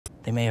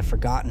They may have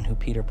forgotten who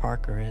Peter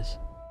Parker is.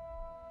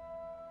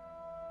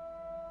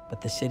 But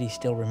the city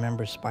still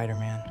remembers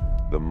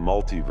Spider-Man. The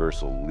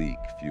multiversal leak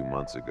a few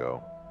months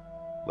ago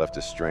left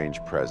a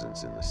strange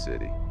presence in the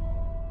city.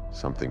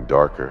 Something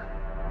darker,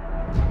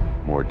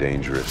 more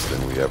dangerous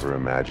than we ever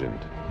imagined.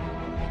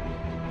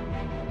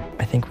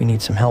 I think we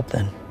need some help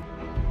then.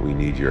 We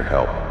need your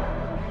help,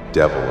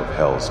 Devil of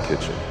Hell's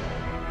Kitchen.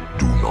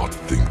 Do not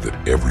think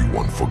that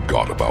everyone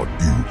forgot about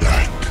you,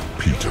 that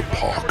Peter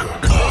Parker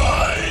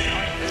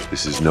guy.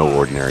 This is no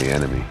ordinary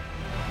enemy.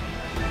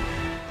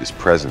 This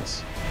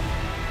presence,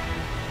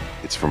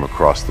 it's from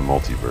across the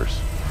multiverse.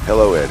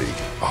 Hello, Eddie.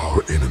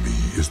 Our enemy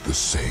is the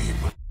same.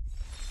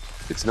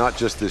 It's not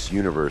just this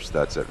universe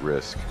that's at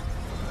risk.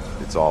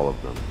 It's all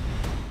of them.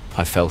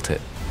 I felt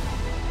it.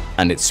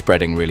 And it's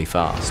spreading really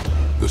fast.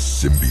 The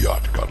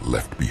symbiote got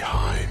left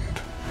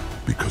behind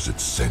because it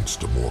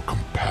sensed a more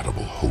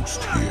compatible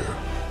host here.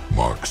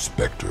 Mark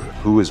Spector.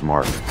 Who is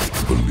Mark?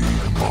 I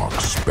believe Mark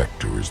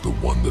Spector is the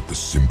one that the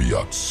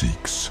symbiote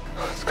seeks.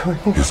 What's going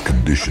on? His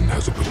condition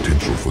has a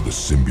potential for the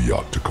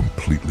symbiote to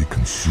completely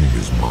consume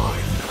his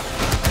mind.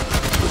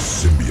 The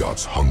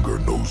symbiote's hunger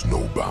knows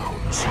no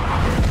bounds.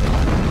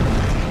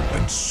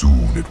 And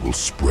soon it will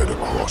spread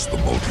across the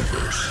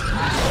multiverse.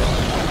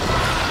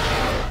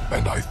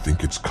 And I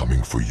think it's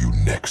coming for you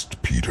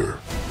next, Peter.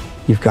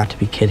 You've got to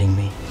be kidding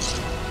me.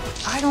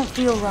 I don't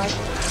feel right.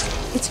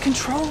 It's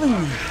controlling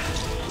me.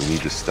 We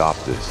need to stop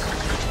this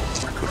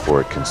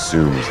before it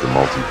consumes the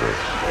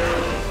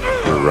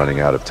multiverse. We're running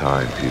out of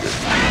time, Peter.